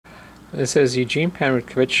This is Eugene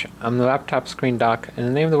Panrutkovich. I'm the laptop screen doc, and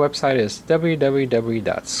the name of the website is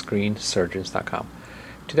www.screensurgeons.com.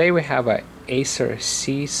 Today we have a Acer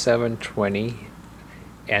C720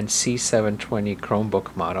 and C720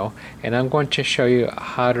 Chromebook model, and I'm going to show you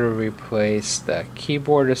how to replace the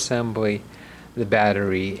keyboard assembly, the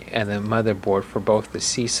battery, and the motherboard for both the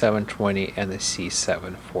C720 and the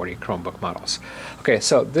C740 Chromebook models. Okay,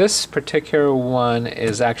 so this particular one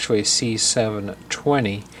is actually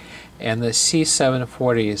C720, and the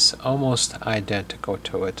C740 is almost identical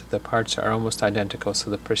to it. The parts are almost identical, so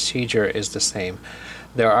the procedure is the same.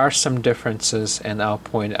 There are some differences, and I'll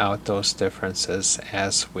point out those differences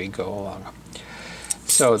as we go along.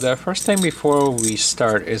 So the first thing before we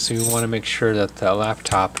start is we want to make sure that the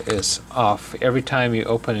laptop is off. Every time you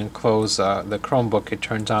open and close the Chromebook, it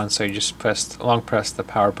turns on, so you just long press the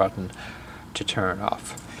power button to turn it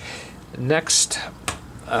off. Next,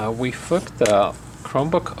 we flip the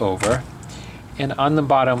Chromebook over, and on the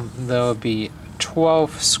bottom there will be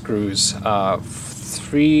 12 screws,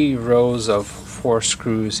 3 rows of 4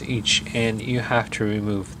 screws each, and you have to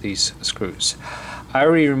remove these screws. I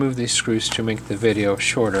already removed these screws to make the video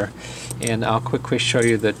shorter, and I'll quickly show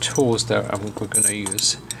you the tools that we're going to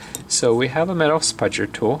use. So we have a metal spudger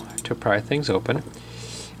tool to pry things open.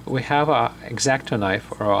 We have a X-Acto knife,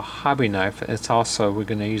 or a hobby knife. It's also, we're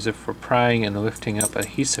going to use it for prying and lifting up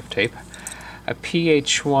adhesive tape. A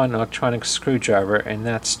PH1 electronic screwdriver, and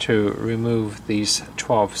that's to remove these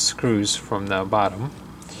 12 screws from the bottom.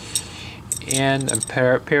 And a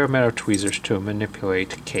pair of metal tweezers to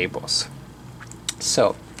manipulate cables.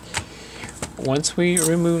 So, once we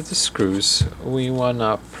remove the screws, we want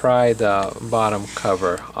to pry the bottom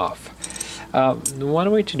cover off.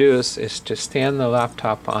 One way to do this is to stand the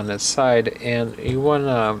laptop on its side, and you want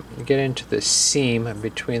to get into the seam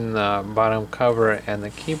between the bottom cover and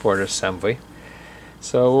the keyboard assembly.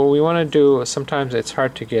 So what we want to do, sometimes it's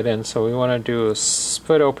hard to get in, so we want to do is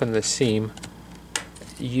split open the seam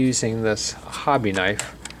using this hobby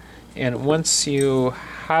knife. And once you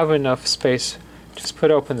have enough space to split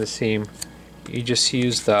open the seam, you just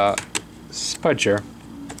use the spudger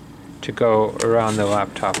to go around the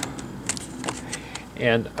laptop.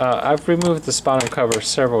 And I've removed this bottom cover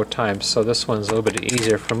several times, so this one's a little bit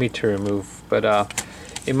easier for me to remove, but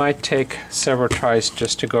it might take several tries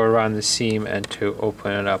just to go around the seam and to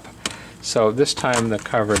open it up. So this time the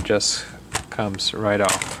cover just comes right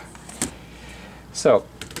off. So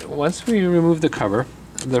once we remove the cover,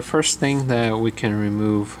 the first thing that we can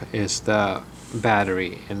remove is the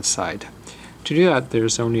battery inside. To do that,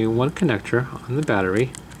 there's only one connector on the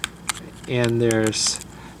battery, and there's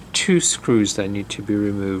 2 screws that need to be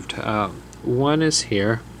removed. One is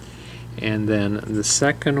here, and then the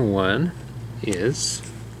second one is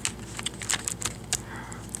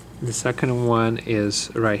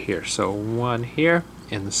right here. So one here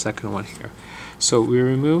and the second one here. So we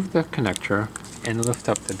remove the connector and lift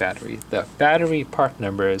up the battery. The battery part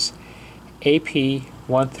number is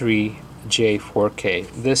AP13J4K.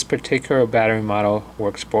 This particular battery model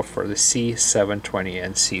works both for the C720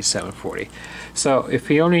 and C740. So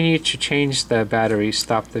if you only need to change the battery,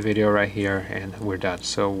 stop the video right here and we're done.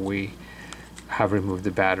 So we have removed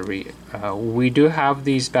the battery. We do have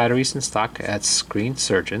these batteries in stock at Screen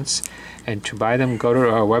Surgeons, and to buy them, go to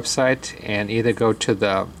our website and either go to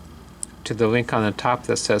the link on the top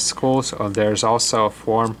that says schools, or there's also a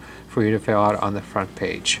form for you to fill out on the front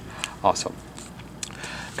page also.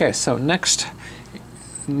 Okay, so next,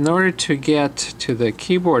 in order to get to the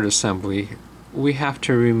keyboard assembly, we have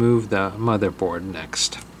to remove the motherboard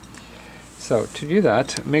next. So to do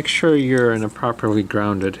that, make sure you're in a properly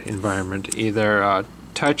grounded environment. Either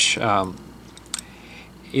touch a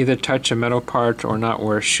metal part, or not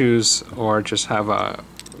wear shoes, or just have a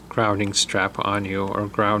grounding strap on you, or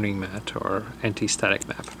grounding mat, or anti-static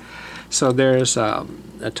mat. So there's a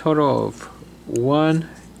total of 1,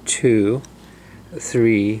 2,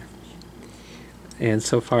 3, and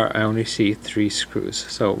so far I only see 3 screws.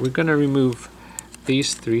 So we're going to remove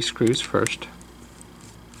these 3 screws first.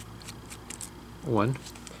 1,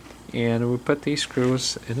 and we put these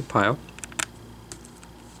screws in a pile.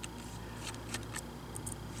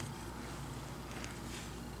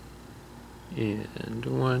 And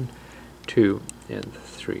 1, 2, and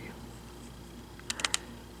 3.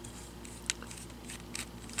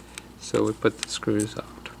 So we put the screws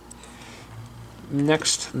out.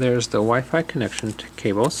 Next, there's the Wi-Fi connection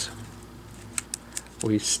cables.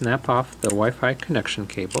 We snap off the Wi-Fi connection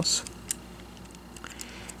cables.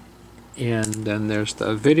 And then there's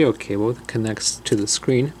the video cable that connects to the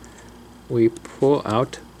screen. We pull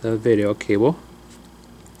out the video cable.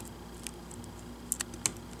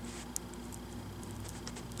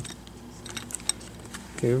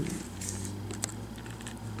 Okay.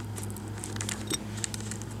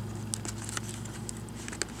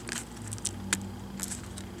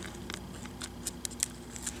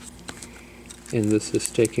 And this is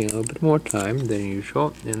taking a little bit more time than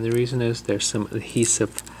usual, and the reason is there's some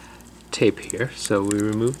adhesive tape here. So we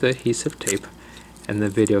remove the adhesive tape and the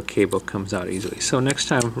video cable comes out easily. So next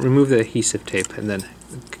time, remove the adhesive tape and then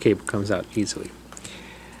the cable comes out easily.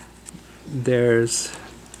 There's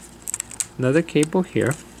another cable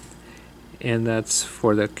here, and that's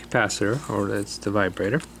for the capacitor, or that's the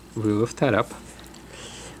vibrator. We lift that up.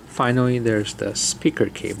 Finally, there's the speaker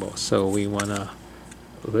cable, so we want to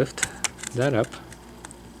lift that up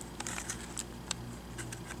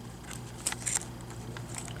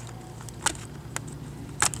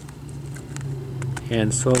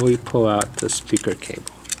and slowly pull out the speaker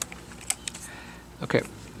cable. Okay,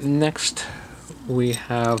 next we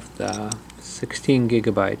have the 16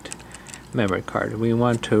 gigabyte memory card. We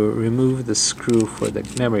want to remove the screw for the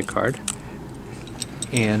memory card,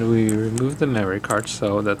 and we remove the memory card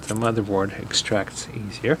so that the motherboard extracts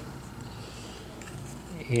easier.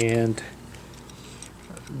 And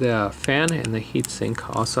the fan and the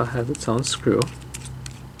heatsink also has its own screw.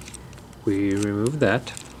 We remove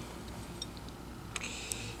that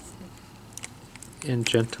and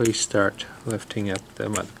gently start lifting up the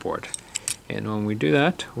motherboard. And when we do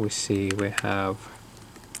that, we see we have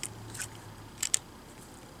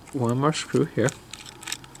one more screw here.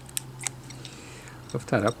 Lift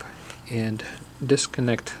that up and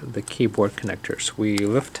disconnect the keyboard connectors. We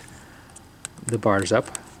lift the bars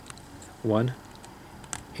up, 1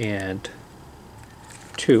 and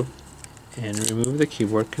 2, and remove the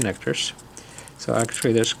keyboard connectors. So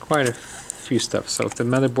actually there's quite a few steps. So if the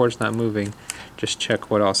motherboard's not moving, just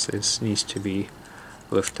check what else needs to be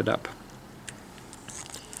lifted up.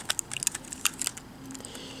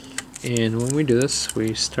 And when we do this,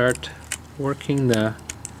 we start working the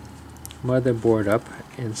motherboard up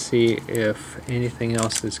and see if anything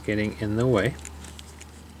else is getting in the way.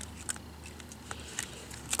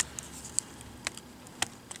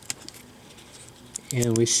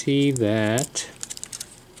 And we see that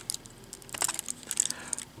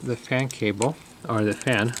the fan cable, or the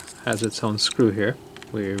fan, has its own screw here.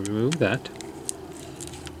 We remove that.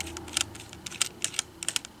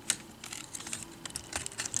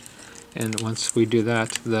 And once we do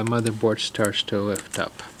that, the motherboard starts to lift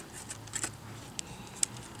up.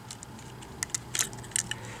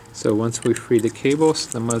 So once we free the cables,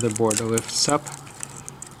 the motherboard lifts up,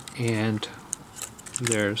 and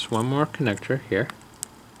there's one more connector here.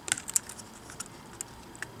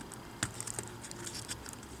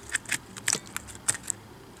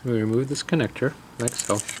 We remove this connector, like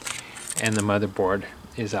so, and the motherboard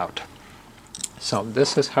is out. So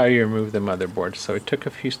this is how you remove the motherboard. So it took a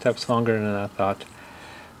few steps longer than I thought,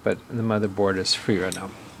 but the motherboard is free right now.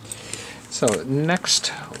 So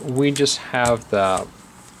next, we just have the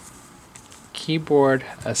keyboard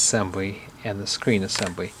assembly and the screen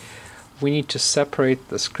assembly. We need to separate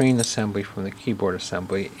the screen assembly from the keyboard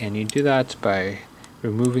assembly, and you do that by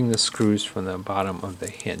removing the screws from the bottom of the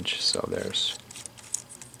hinge. So there's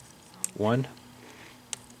 1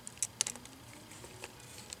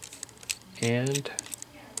 and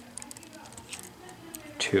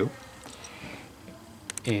 2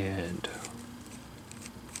 and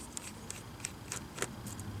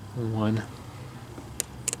 1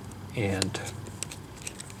 and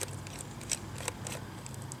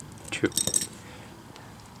 2.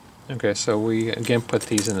 Okay, so we again put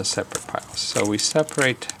these in a separate pile. So we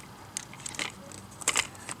separate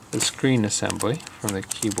the screen assembly from the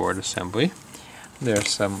keyboard assembly.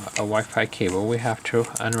 There's a Wi-Fi cable we have to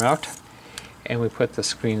unroute, and we put the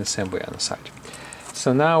screen assembly on the side.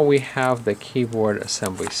 So now we have the keyboard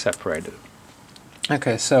assembly separated.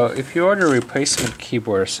 Okay, so if you order a replacement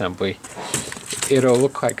keyboard assembly, it'll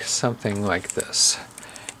look like something like this.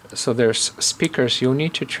 So there's speakers. You'll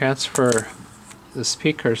need to transfer the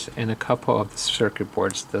speakers in a couple of the circuit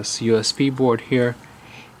boards. This USB board here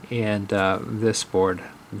and this board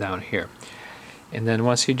down here. And then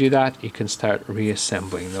once you do that, you can start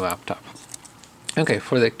reassembling the laptop. Okay,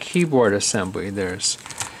 for the keyboard assembly, there is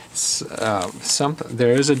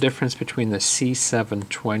a difference between the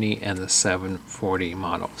C720 and the 740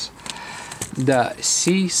 models. The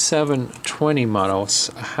C720 models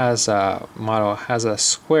has a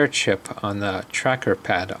square chip on the tracker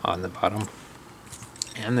pad on the bottom,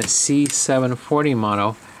 and the C740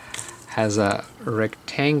 model has a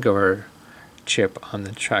rectangular chip on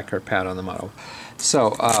the tracker pad on the model.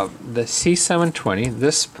 So the C720,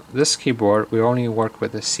 this keyboard, we only work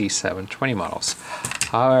with the C720 models.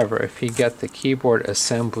 However, if you get the keyboard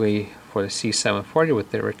assembly for the C740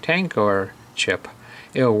 with the rectangular chip,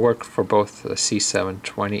 it'll work for both the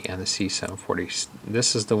C720 and the C740.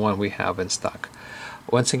 This is the one we have in stock.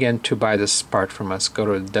 Once again, to buy this part from us, go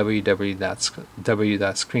to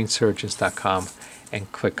www.screensurgeons.com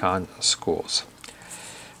and click on schools.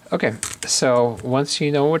 Okay, so once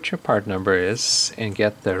you know what your part number is and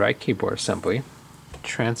get the right keyboard assembly,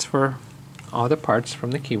 transfer all the parts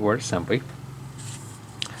from the keyboard assembly.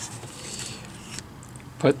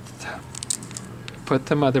 Put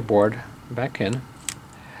the motherboard back in.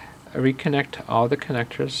 Reconnect all the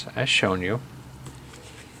connectors as shown you.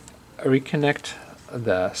 Reconnect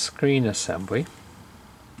the screen assembly.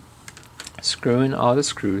 Screw in all the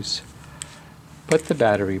screws. Put the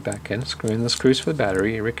battery back in. Screw in the screws for the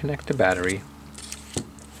battery. Reconnect the battery.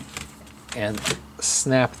 And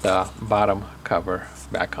snap the bottom cover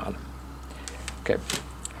back on. Okay.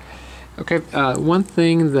 Okay, one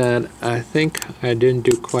thing that I think I didn't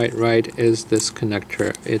do quite right is this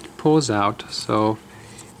connector. It pulls out, so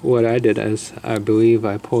what I did is I believe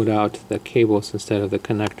I pulled out the cables instead of the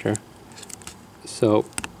connector. So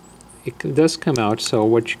it does come out, so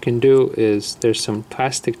what you can do is there's some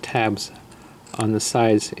plastic tabs on the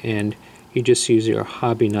sides and you just use your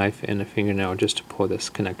hobby knife and a fingernail just to pull this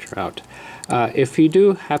connector out. If you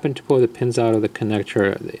do happen to pull the pins out of the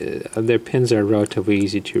connector, their pins are relatively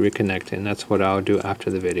easy to reconnect, and that's what I'll do after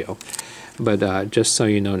the video. But just so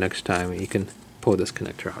you know, next time you can pull this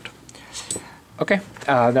connector out. Okay,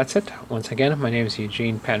 that's it. Once again, my name is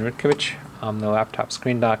Eugene Panritkovich. I'm the laptop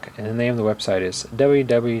screen doc, and the name of the website is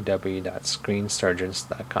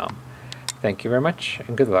www.screensurgeons.com. Thank you very much,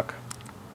 and good luck.